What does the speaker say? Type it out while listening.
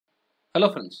Hello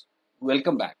friends,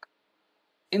 welcome back.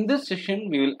 In this session,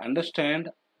 we will understand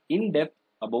in depth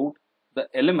about the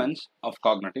elements of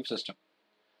cognitive system.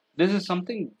 This is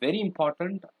something very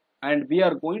important and we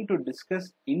are going to discuss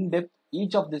in depth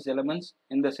each of these elements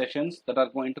in the sessions that are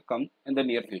going to come in the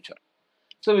near future.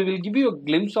 So we will give you a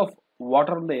glimpse of what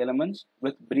are the elements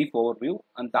with brief overview,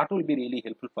 and that will be really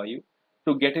helpful for you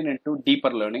to get into deeper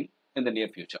learning in the near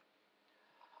future.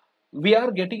 We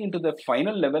are getting into the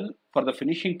final level for the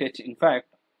finishing touch, in fact,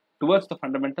 towards the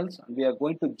fundamentals, and we are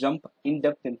going to jump in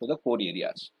depth into the core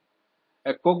areas.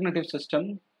 A cognitive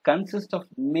system consists of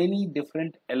many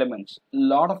different elements. A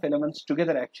lot of elements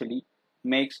together actually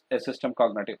makes a system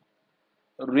cognitive,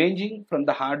 ranging from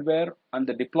the hardware and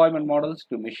the deployment models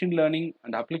to machine learning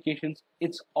and applications.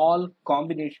 It's all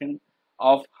combination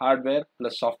of hardware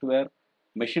plus software,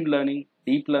 machine learning,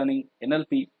 deep learning,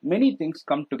 NLP. Many things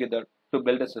come together to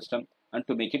build a system and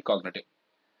to make it cognitive.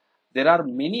 There are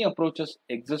many approaches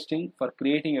existing for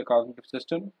creating a cognitive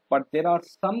system, but there are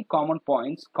some common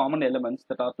points, common elements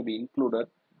that are to be included,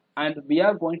 and we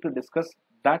are going to discuss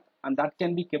that, and that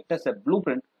can be kept as a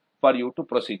blueprint for you to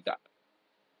proceed that.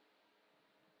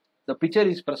 The picture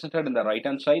is presented in the right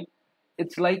hand side.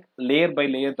 It's like layer by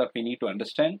layer that we need to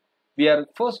understand. We are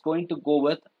first going to go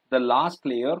with the last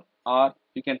layer, or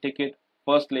you can take it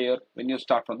first layer when you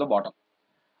start from the bottom.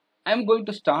 I'm going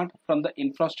to start from the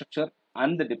infrastructure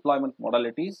and the deployment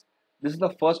modalities. This is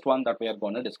the first one that we are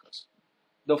going to discuss.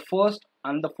 The first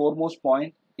and the foremost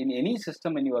point in any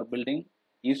system when you are building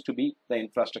is to be the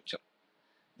infrastructure.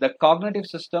 The cognitive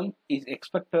system is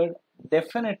expected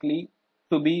definitely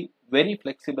to be very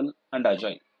flexible and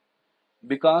agile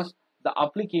because the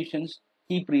applications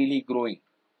keep really growing.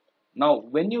 Now,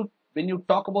 when you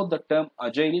talk about the term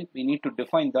agile, we need to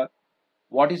define that.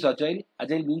 What is agile?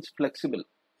 Agile means flexible.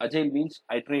 Agile means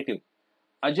iterative.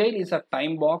 Agile is a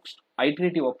time-boxed,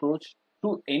 iterative approach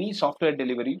to any software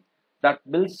delivery that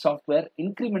builds software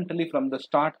incrementally from the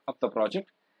start of the project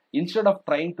instead of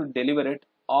trying to deliver it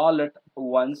all at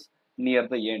once near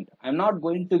the end. I'm not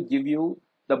going to give you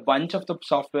the bunch of the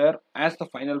software as the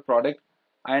final product,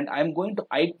 and I'm going to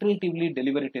iteratively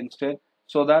deliver it instead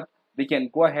so that we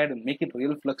can go ahead and make it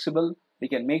real flexible. We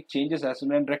can make changes as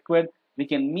and when required. We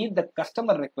can meet the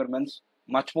customer requirements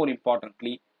much more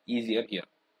importantly easier here.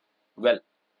 Well,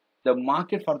 the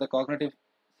market for the cognitive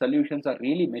solutions are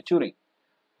really maturing.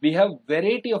 We have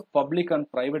variety of public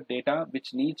and private data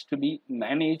which needs to be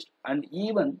managed and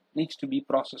even needs to be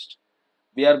processed.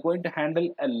 We are going to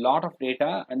handle a lot of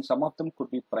data, and some of them could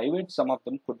be private, some of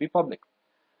them could be public.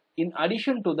 In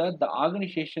addition to that, the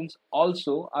organizations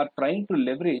also are trying to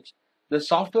leverage the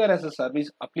software as a service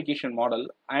application model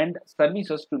and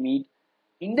services to meet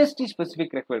industry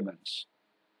specific requirements.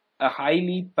 A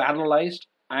highly parallelized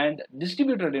and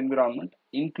distributed environment,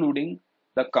 including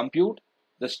the compute,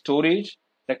 the storage,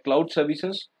 the cloud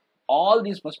services, all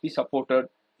these must be supported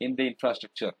in the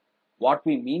infrastructure. What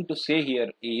we mean to say here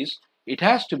is it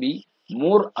has to be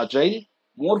more agile,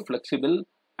 more flexible,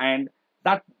 and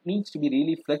that needs to be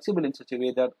really flexible in such a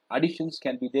way that additions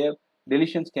can be there,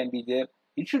 deletions can be there.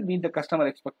 It should meet the customer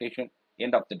expectation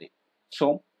end of the day.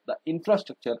 So the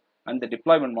infrastructure and the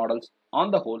deployment models on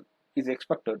the whole is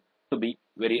expected to be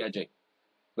very agile.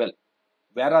 Well,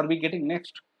 where are we getting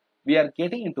next? We are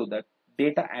getting into that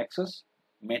data access,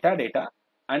 metadata,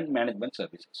 and management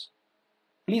services.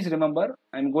 Please remember,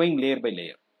 I'm going layer by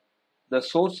layer. The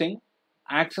sourcing,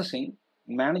 accessing,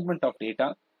 management of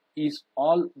data is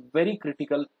all very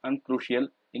critical and crucial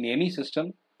in any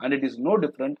system, and it is no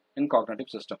different in cognitive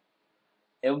system.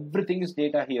 Everything is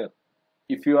data here.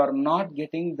 If you are not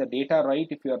getting the data right,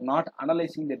 if you are not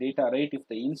analyzing the data right, if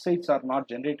the insights are not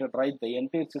generated right, the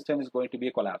entire system is going to be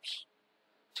a collapse.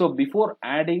 So before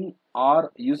adding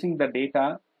or using the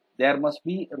data, there must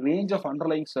be a range of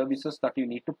underlying services that you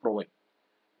need to provide.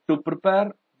 To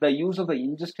prepare the use of the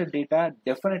ingested data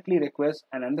definitely requires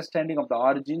an understanding of the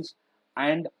origins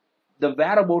and the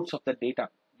whereabouts of the data.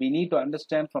 We need to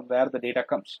understand from where the data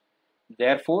comes.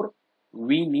 Therefore,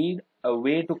 we need a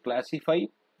way to classify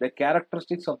the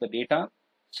characteristics of the data,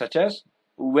 such as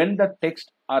when the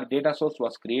text or data source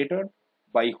was created,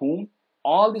 by whom.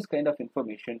 All this kind of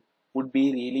information would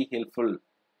be really helpful.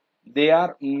 They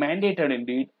are mandated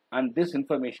indeed, and this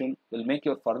information will make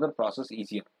your further process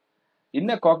easier. In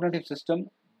a cognitive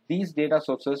system, these data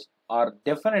sources are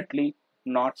definitely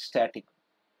not static.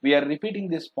 We are repeating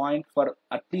this point for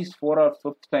at least fourth or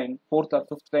fifth time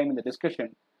in the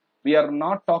discussion. We are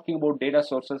not talking about data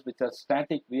sources which are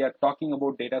static. We are talking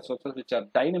about data sources which are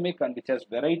dynamic and which has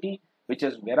variety, which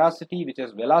has veracity, which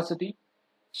has velocity.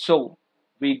 So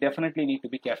we definitely need to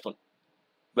be careful.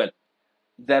 Well,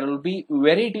 there will be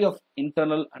variety of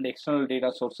internal and external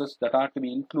data sources that are to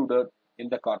be included in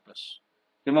the corpus.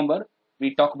 Remember,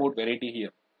 we talk about variety here.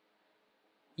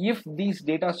 If these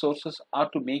data sources are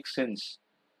to make sense,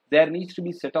 there needs to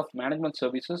be set of management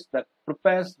services that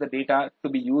prepares the data to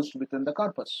be used within the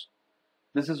corpus.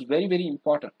 This is very, very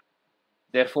important.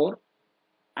 Therefore,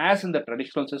 as in the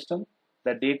traditional system,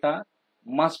 the data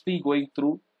must be going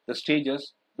through the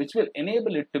stages which will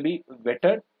enable it to be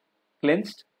vetted,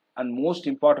 cleansed, and most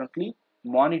importantly,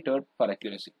 monitored for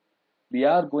accuracy. We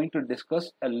are going to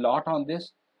discuss a lot on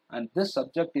this, and this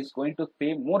subject is going to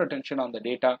pay more attention on the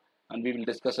data, and we will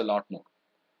discuss a lot more.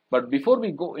 But before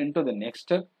we go into the next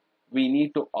step, we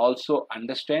need to also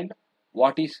understand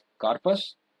what is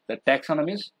corpus, the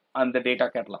taxonomies, and the data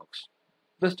catalogs.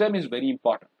 This term is very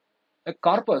important. A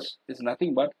corpus is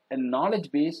nothing but a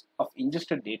knowledge base of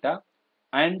ingested data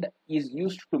and is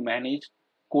used to manage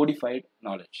codified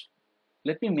knowledge.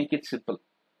 Let me make it simple.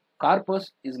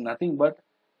 Corpus is nothing but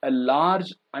a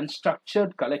large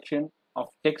unstructured collection of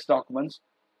text documents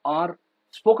or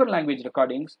spoken language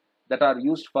recordings that are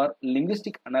used for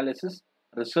linguistic analysis,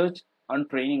 research, and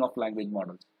training of language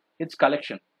models. It's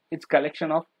collection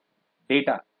of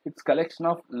data. It's collection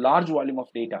of large volume of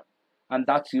data, and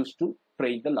that's used to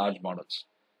train the large models.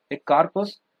 A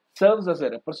corpus serves as a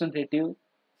representative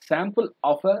sample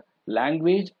of a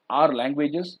language or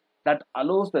languages that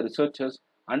allows the researchers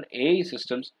and AI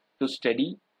systems to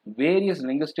study various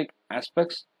linguistic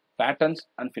aspects, patterns,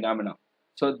 and phenomena.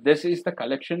 So this is the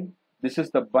collection, this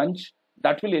is the bunch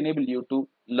that will enable you to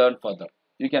learn further.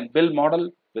 You can build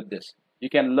model with this. You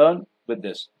can learn with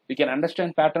this. You can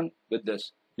understand pattern with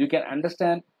this. You can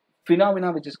understand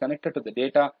phenomena which is connected to the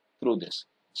data through this.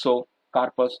 So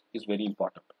corpus is very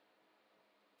important.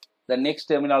 The next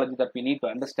terminology that we need to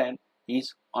understand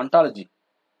is ontology.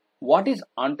 What is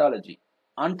ontology?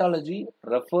 Ontology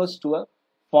refers to a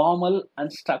formal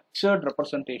and structured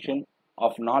representation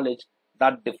of knowledge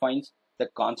that defines the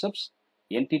concepts,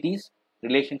 entities,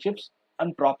 relationships,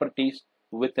 and properties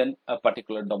within a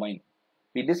particular domain.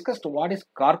 We discussed what is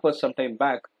corpus some time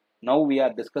back. Now we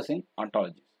are discussing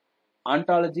ontology.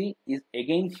 Ontology is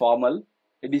again formal,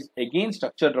 it is again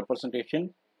structured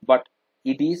representation, but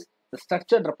it is the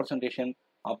structured representation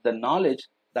of the knowledge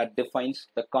that defines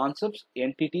the concepts,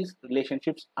 entities,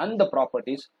 relationships, and the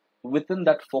properties within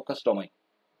that focus domain.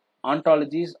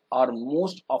 Ontologies are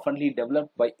most oftenly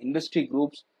developed by industry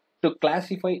groups to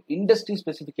classify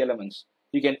industry-specific elements.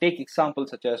 You can take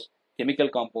examples such as chemical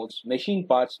compounds, machine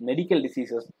parts, medical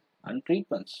diseases, and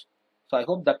treatments. So I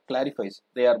hope that clarifies.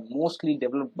 They are mostly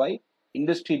developed by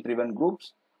industry-driven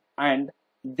groups, and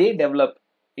they develop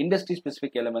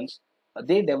industry-specific elements.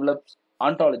 They develop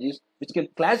ontologies which can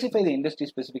classify the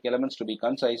industry-specific elements to be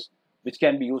concise, which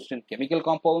can be used in chemical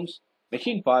compounds,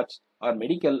 machine parts, or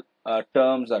medical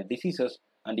terms or diseases,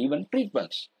 and even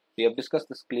treatments. We have discussed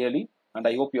this clearly, and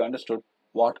I hope you understood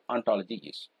what ontology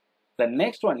is. The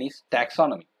next one is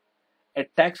taxonomy. A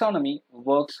taxonomy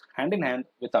works hand in hand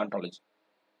with ontology.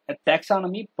 A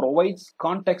taxonomy provides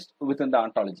context within the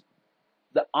ontology.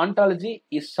 The ontology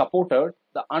is supported,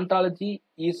 the ontology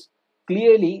is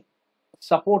clearly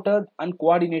supported and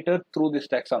coordinated through this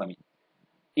taxonomy.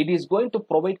 It is going to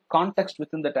provide context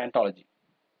within the ontology.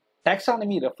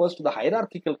 Taxonomy refers to the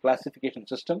hierarchical classification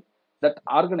system that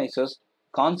organizes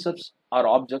concepts or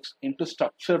objects into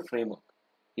structured framework.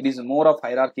 It is more of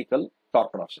hierarchical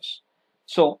thought process.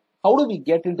 So, how do we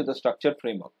get into the structured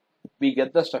framework? We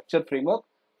get the structured framework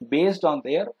based on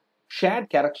their shared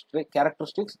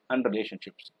characteristics and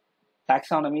relationships.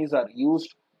 Taxonomies are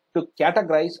used to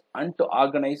categorize and to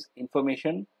organize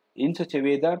information in such a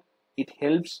way that it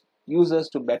helps users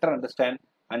to better understand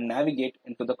and navigate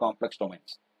into the complex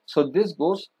domains. So this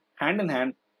goes hand in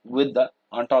hand with the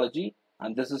ontology,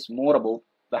 and this is more about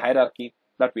the hierarchy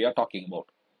that we are talking about.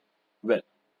 Well,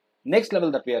 next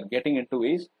level that we are getting into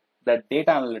is the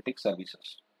data analytics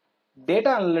services. Data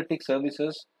analytics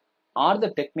services are the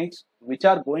techniques which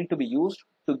are going to be used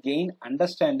to gain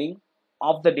understanding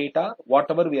of the data,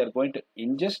 whatever we are going to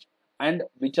ingest, and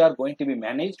which are going to be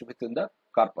managed within the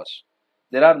corpus.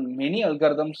 There are many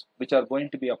algorithms which are going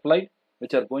to be applied,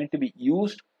 which are going to be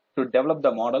used to develop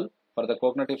the model for the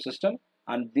cognitive system,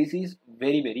 and this is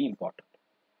very, very important.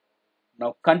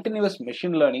 Now, continuous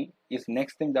machine learning is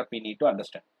next thing that we need to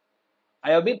understand.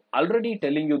 I have been already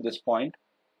telling you this point.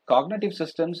 Cognitive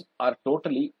systems are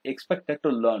totally expected to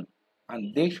learn,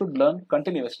 and they should learn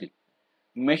continuously.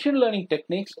 Machine learning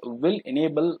techniques will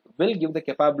give the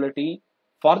capability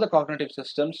for the cognitive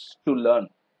systems to learn,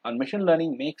 and machine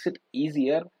learning makes it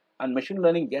easier, and machine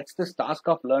learning gets this task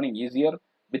of learning easier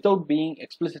without being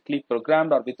explicitly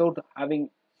programmed or without having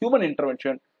human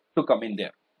intervention to come in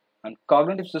there. And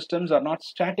cognitive systems are not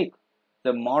static.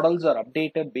 The models are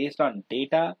updated based on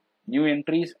data, new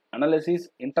entries, analysis,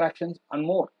 interactions, and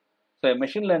more. So a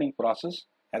machine learning process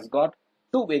has got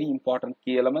two very important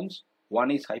key elements.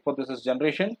 One is hypothesis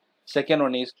generation, second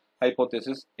one is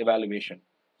hypothesis evaluation.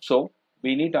 So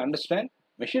we need to understand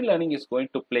machine learning is going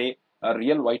to play a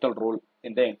real vital role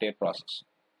in the entire process.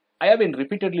 I have been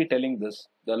repeatedly telling this,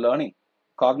 the learning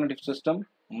cognitive system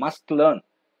must learn.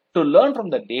 To learn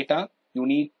from the data, you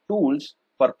need tools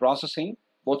for processing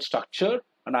both structured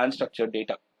and unstructured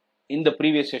data. In the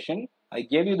previous session, I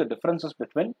gave you the differences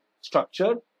between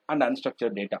structured and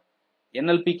unstructured data.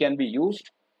 NLP can be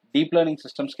used, deep learning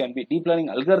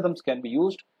algorithms can be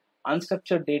used,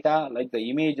 unstructured data like the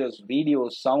images,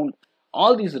 videos, sound,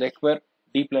 all these require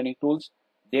deep learning tools.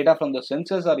 Data from the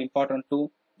sensors are important too.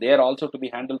 They are also to be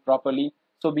handled properly.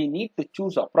 So we need to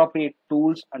choose appropriate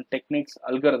tools and techniques,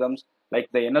 algorithms like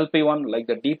the NLP one, like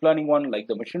the deep learning one, like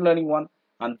the machine learning one,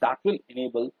 and that will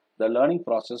enable the learning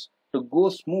process to go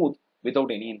smooth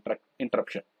without any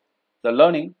interruption. The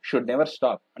learning should never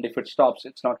stop, and if it stops,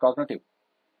 it's not cognitive.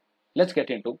 Let's get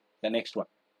into the next one,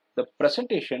 the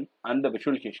presentation and the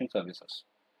visualization services.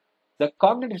 The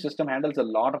cognitive system handles a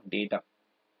lot of data.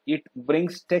 It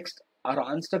brings text or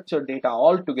unstructured data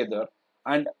all together,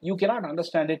 and you cannot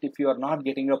understand it if you are not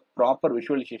getting a proper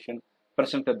visualization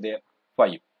presented there for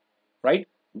you, right?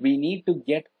 We need to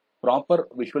get proper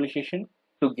visualization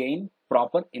to gain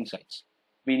proper insights.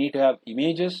 We need to have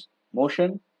images,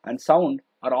 motion, and sound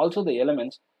are also the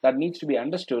elements that needs to be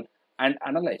understood and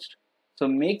analyzed. So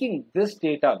making this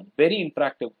data very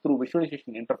interactive through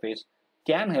visualization interface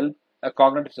can help a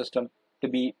cognitive system to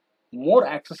be more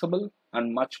accessible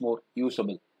and much more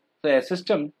usable. So a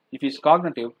system, if it's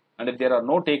cognitive and if there are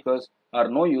no takers or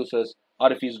no users,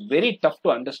 or if it's very tough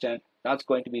to understand, that's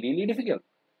going to be really difficult.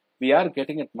 We are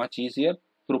getting it much easier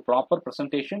through proper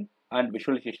presentation and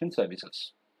visualization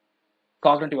services.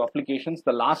 Cognitive applications,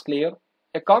 the last layer.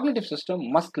 A cognitive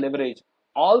system must leverage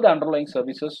all the underlying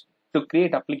services to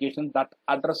create applications that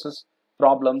addresses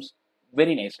problems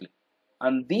very nicely.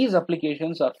 And these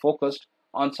applications are focused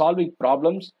on solving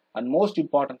problems, and most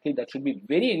importantly, that should be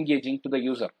very engaging to the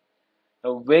user.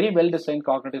 A very well designed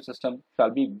cognitive system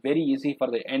shall be very easy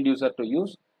for the end user to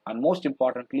use, and most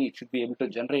importantly, it should be able to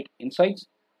generate insights,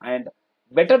 and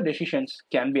better decisions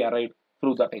can be arrived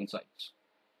through that insights.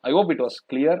 I hope it was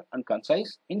clear and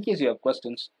concise. In case you have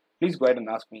questions, please go ahead and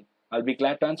ask me. I'll be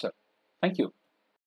glad to answer. Thank you.